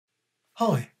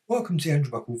Hi, welcome to the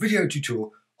Andrew Buckle video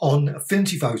tutorial on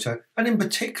Affinity Photo and in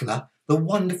particular the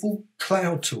wonderful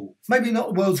cloud tool. Maybe not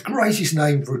the world's greatest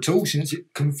name for a tool since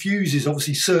it confuses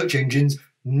obviously search engines.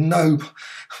 No.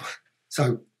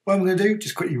 So what I'm going to do,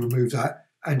 just quickly remove that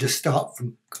and just start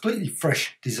from completely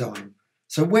fresh design.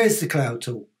 So where's the cloud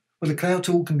tool? Well, the cloud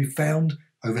tool can be found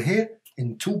over here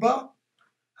in toolbar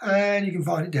and you can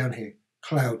find it down here,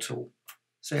 cloud tool.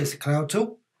 So there's the cloud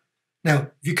tool.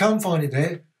 Now, if you can't find it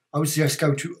there, I would suggest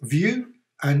go to View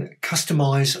and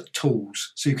Customize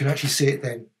Tools, so you can actually see it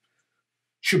then.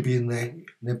 Should be in there, and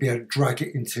then be able to drag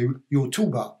it into your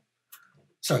toolbar.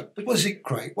 So, what does it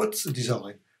create? What's the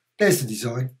design? There's the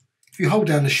design. If you hold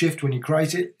down the Shift when you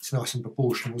create it, it's nice and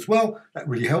proportional as well. That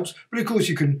really helps. But of course,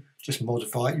 you can just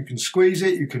modify it. You can squeeze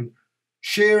it. You can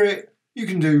shear it. You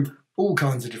can do all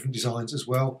kinds of different designs as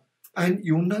well. And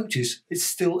you'll notice it's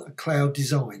still a cloud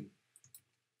design.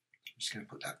 I'm just going to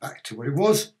put that back to what it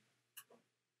was.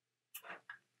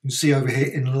 You can see over here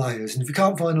in layers, and if you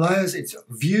can't find layers, it's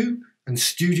View and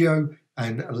Studio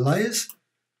and Layers.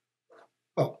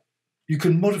 Well, you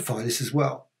can modify this as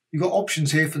well. You've got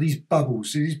options here for these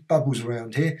bubbles. So these bubbles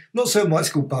around here, not so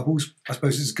much called bubbles. I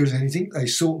suppose it's as good as anything. They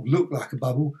sort of look like a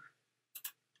bubble.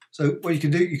 So what you can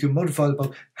do, you can modify the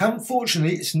bubble.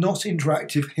 Unfortunately, it's not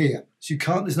interactive here, so you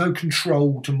can't. There's no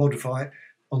control to modify it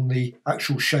on the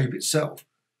actual shape itself.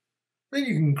 Then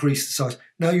you can increase the size.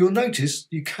 Now you'll notice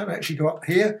you can actually go up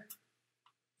here.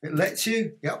 It lets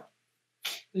you, yep.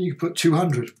 And you can put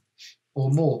 200 or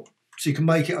more. So you can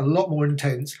make it a lot more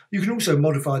intense. You can also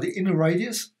modify the inner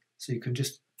radius. So you can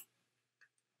just,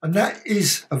 and that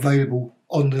is available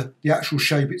on the actual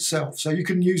shape itself. So you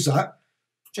can use that,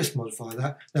 just modify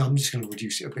that. Now I'm just going to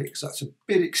reduce it a bit because that's a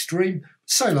bit extreme.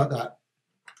 Say like that.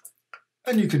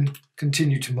 And you can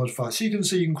continue to modify. So you can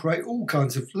see you can create all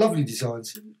kinds of lovely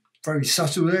designs. Very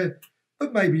subtle there,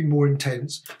 but maybe more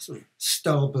intense, sort of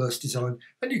starburst design.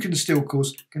 And you can still, of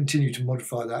course, continue to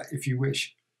modify that if you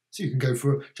wish. So you can go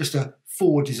for just a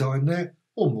 4 design there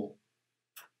or more.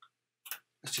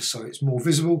 That's just so it's more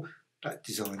visible, that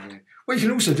design there. What you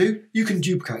can also do, you can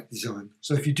duplicate the design.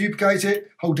 So if you duplicate it,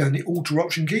 hold down the Alt or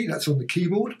Option key, that's on the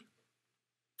keyboard.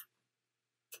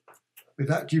 With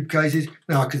that duplicated,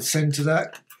 now I can center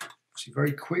that. So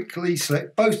very quickly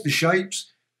select both the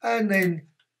shapes and then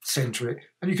center it,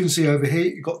 and you can see over here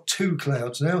you've got 2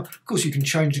 clouds now. Of course, you can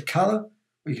change the color.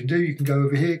 What you can do, you can go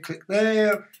over here, click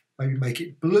there, maybe make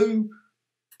it blue,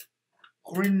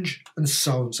 orange, and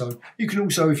so on. So you can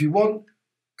also, if you want,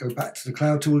 go back to the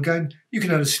cloud tool again. You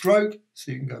can add a stroke,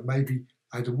 so you can go maybe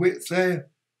add a width there.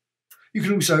 You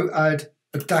can also add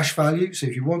a dash value, so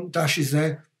if you want dashes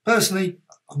there. Personally,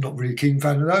 I'm not really a keen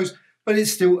fan of those, but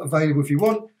it's still available if you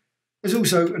want. There's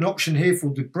also an option here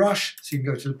for the brush, so you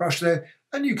can go to the brush there,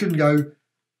 and you can go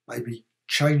maybe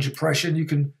change the pressure, and you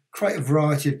can create a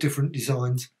variety of different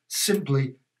designs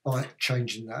simply by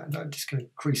changing that. And I'm just going to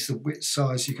increase the width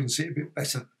size so you can see it a bit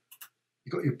better.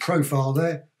 You've got your profile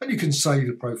there, and you can save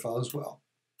the profile as well.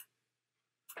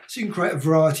 So you can create a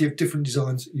variety of different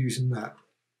designs using that.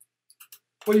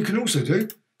 What you can also do,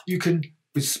 you can,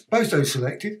 with both those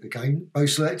selected, again,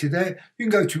 both selected there, you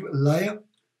can go to Layer,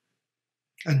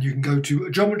 and you can go to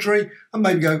Geometry and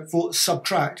maybe go for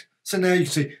Subtract. So now you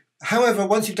can see, however,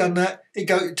 once you've done that,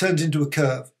 it turns into a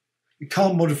curve. You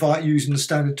can't modify it using the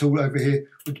standard tool over here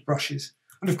with the brushes.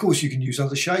 And of course, you can use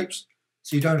other shapes,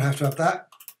 so you don't have to have that,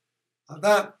 like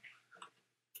that.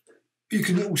 You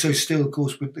can also still, of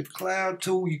course, with the cloud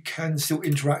tool, you can still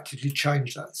interactively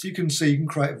change that. So you can see you can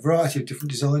create a variety of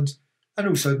different designs and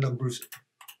also a number of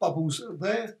bubbles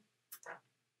there,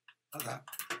 like that.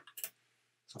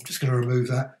 So I'm just going to remove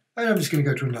that, and I'm just going to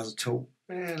go to another tool.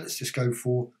 And let's just go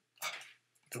for,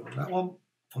 don't want that one,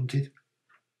 wanted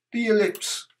the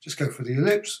ellipse. Just go for the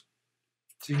ellipse.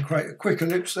 So you can create a quick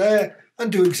ellipse there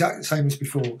and do exactly the same as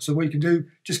before. So what you can do,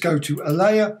 just go to a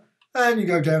layer and you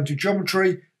go down to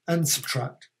Geometry and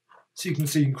Subtract. So you can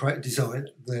see you can create a design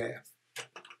there.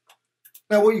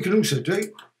 Now what you can also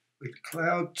do with the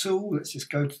cloud tool, let's just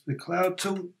go to the cloud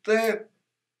tool there.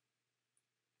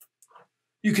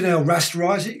 You can now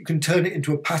rasterize it. You can turn it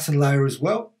into a pattern layer as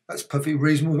well. That's perfectly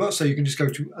reasonable as well. So you can just go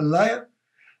to a layer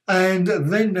and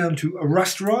then down to a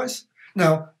rasterize.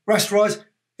 Now, rasterize,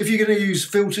 if you're going to use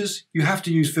filters, you have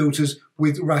to use filters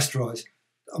with rasterize.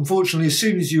 Unfortunately, as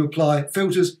soon as you apply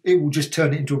filters, it will just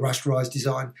turn it into a rasterized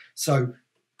design. So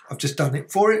I've just done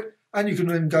it for it. And you can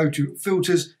then go to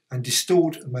filters and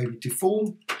distort and maybe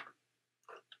deform.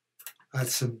 Add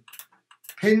some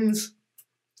pins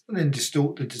and then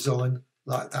distort the design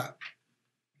like that.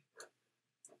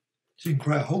 So you can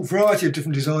create a whole variety of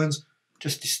different designs,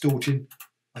 just distorting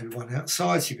maybe one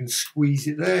outside, so you can squeeze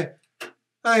it there.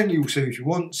 And you also, if you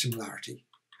want, similarity.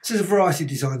 So there's a variety of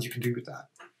designs you can do with that.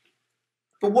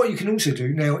 But what you can also do,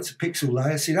 now it's a pixel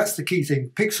layer. See, that's the key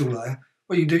thing, pixel layer.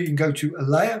 What you can do, you can go to a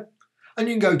layer and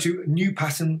you can go to new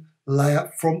pattern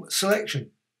layer from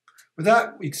selection. With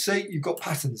that, you can see you've got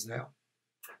patterns now.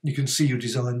 You can see your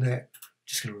design there.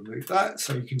 Just going to remove that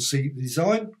so you can see the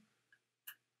design.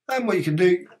 And what you can do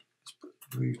is put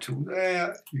the move tool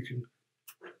there. You can,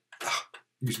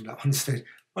 using that one instead.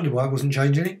 Wonder why it wasn't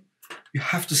changing it. You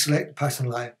have to select the pattern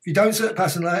layer. If you don't select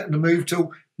pattern layer and the move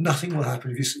tool, nothing will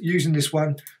happen. If you're using this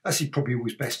one, that's probably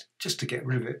always best just to get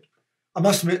rid of it. I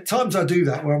must admit, times I do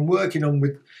that where I'm working on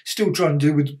with, still trying to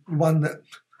do with one that,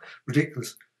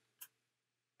 ridiculous.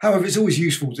 However, it's always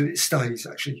useful that it stays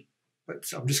actually. But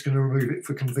I'm just going to remove it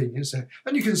for convenience there.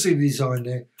 And you can see the design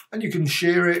there. And you can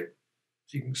share it.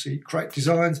 So you can see create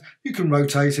designs. You can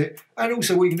rotate it. And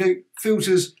also what you can do,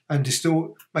 filters and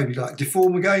distort, maybe like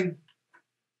deform again.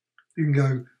 You can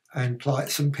go and apply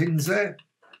some pins there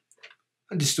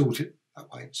and distort it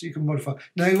that way. So you can modify.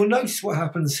 Now you'll notice what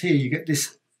happens here. You get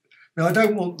this. Now I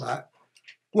don't want that.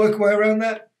 Work your way around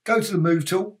that. Go to the move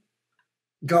tool.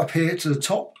 Go up here to the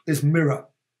top. There's mirror.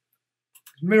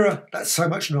 Mirror, that's so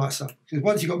much nicer. Because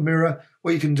once you've got mirror,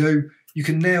 what you can do, you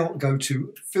can now go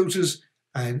to filters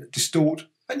and distort.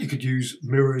 And you could use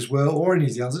mirror as well, or any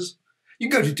of the others. You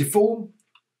can go to deform.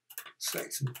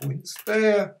 Select some points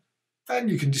there. And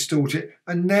you can distort it,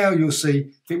 and now you'll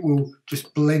see it will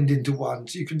just blend into one.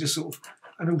 So you can just sort of,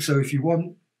 and also if you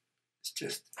want, let's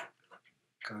just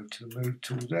go to the move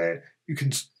tool there. You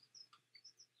can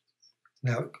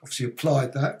now obviously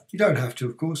applied that. You don't have to,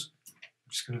 of course.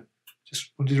 I'm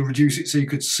just wanted to reduce it so you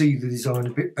could see the design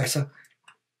a bit better.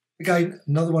 Again,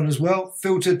 another one as well.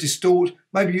 Filter, distort,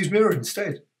 maybe use mirror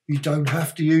instead. You don't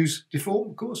have to use deform,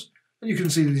 of course. And you can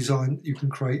see the design you can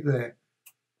create there.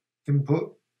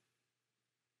 Input.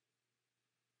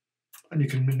 And you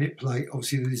can manipulate,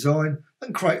 obviously, the design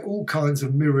and create all kinds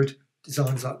of mirrored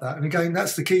designs like that. And again,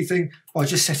 that's the key thing by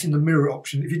just setting the mirror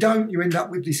option. If you don't, you end up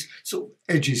with these sort of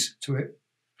edges to it,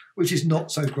 which is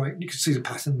not so great. You can see the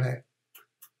pattern there.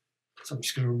 So I'm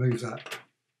just going to remove that.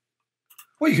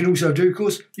 What you can also do, of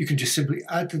course, you can just simply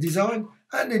add the design,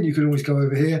 and then you can always go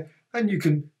over here and you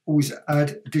can always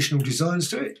add additional designs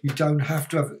to it. You don't have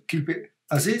to keep it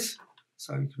as is.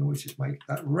 So you can always just make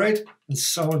that red and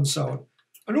so on and so on.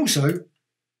 And also,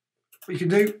 what you can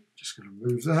do, just going to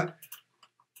remove that,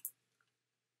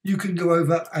 you can go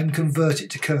over and convert it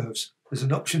to curves. There's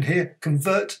an option here,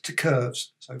 convert to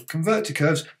curves. So convert to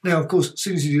curves. Now, of course, as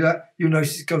soon as you do that, you'll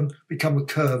notice it's going to become a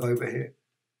curve over here.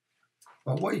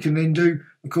 Well, what you can then do,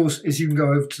 of course, is you can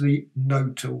go over to the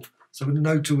node tool. So with the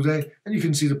node tool there, and you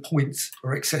can see the points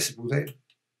are accessible there.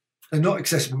 They're not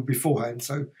accessible beforehand,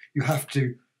 so you have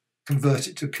to convert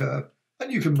it to a curve.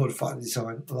 And you can modify the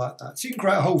design like that. So you can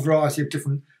create a whole variety of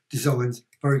different designs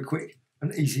very quick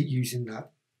and easy using that.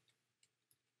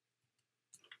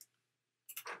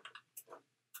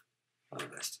 Oh,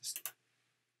 let's just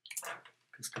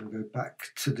going to go back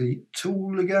to the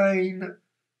tool again,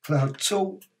 cloud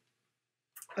tool,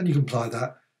 and you can apply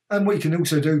that. And what you can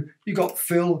also do, you got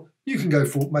fill, you can go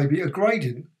for maybe a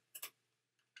gradient.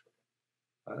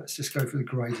 Let's just go for the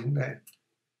gradient there.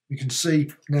 You can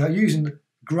see now using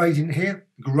gradient here,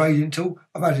 the gradient tool,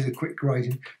 I've added a quick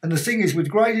gradient. And the thing is with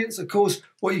gradients, of course,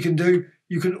 what you can do,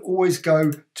 you can always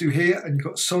go to here and you've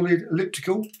got solid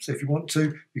elliptical. So if you want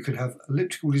to, you can have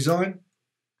elliptical design.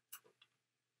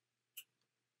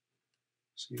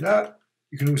 See that?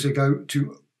 You can also go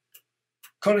to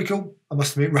conical. I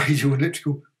must admit, radial and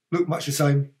elliptical look much the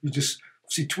same. You just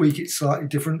obviously tweak it slightly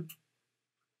different.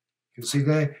 You can see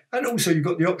there. And also you've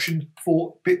got the option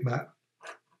for bitmap.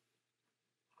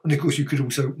 And of course you could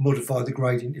also modify the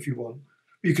gradient if you want.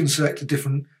 You can select a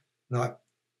different, no, I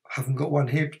haven't got one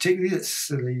here particularly. Let's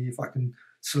see if I can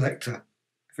select a,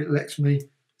 if it lets me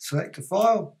select a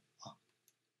file. Oh,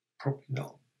 probably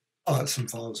not. I have some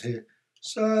files here.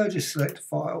 So just select a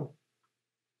file,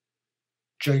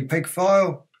 JPEG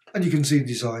file, and you can see the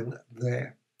design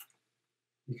there.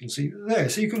 You can see there.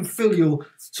 So you can fill your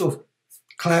sort of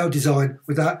cloud design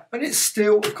with that. And it's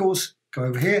still, of course, go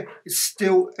over here, it's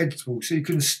still editable. So you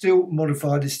can still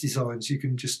modify this design. So you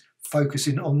can just focus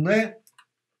in on there,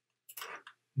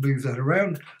 move that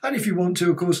around. And if you want to,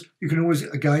 of course, you can always,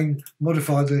 again,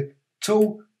 modify the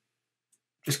tool.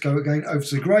 Just go again over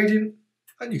to the gradient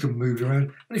and you can move it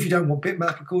around. And if you don't want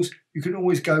bitmap, of course, you can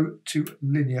always go to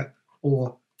linear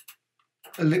or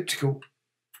elliptical.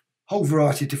 Whole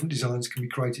variety of different designs can be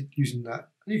created using that.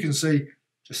 And you can see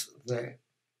just there.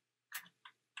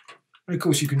 And of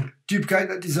course, you can duplicate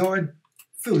that design,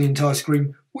 fill the entire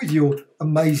screen with your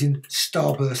amazing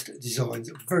starburst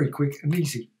designs. Very quick and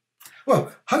easy.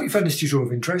 Well, hope you found this tutorial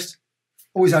of interest.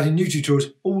 Always adding new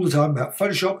tutorials all the time about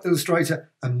Photoshop,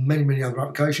 Illustrator and many other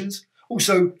applications.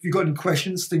 Also, if you've got any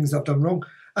questions, things that I've done wrong,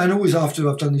 and always after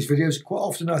I've done these videos, quite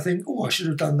often I think, oh, I should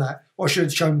have done that, or I should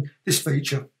have shown this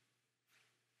feature.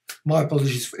 My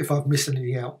apologies if I've missed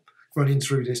anything out running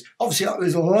through this. Obviously,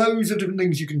 there's loads of different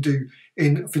things you can do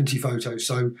in Affinity Photo,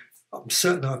 so I'm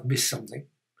certain I've missed something.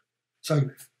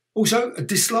 So, also, a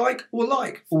dislike or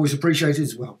like, always appreciated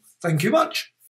as well. Thank you much.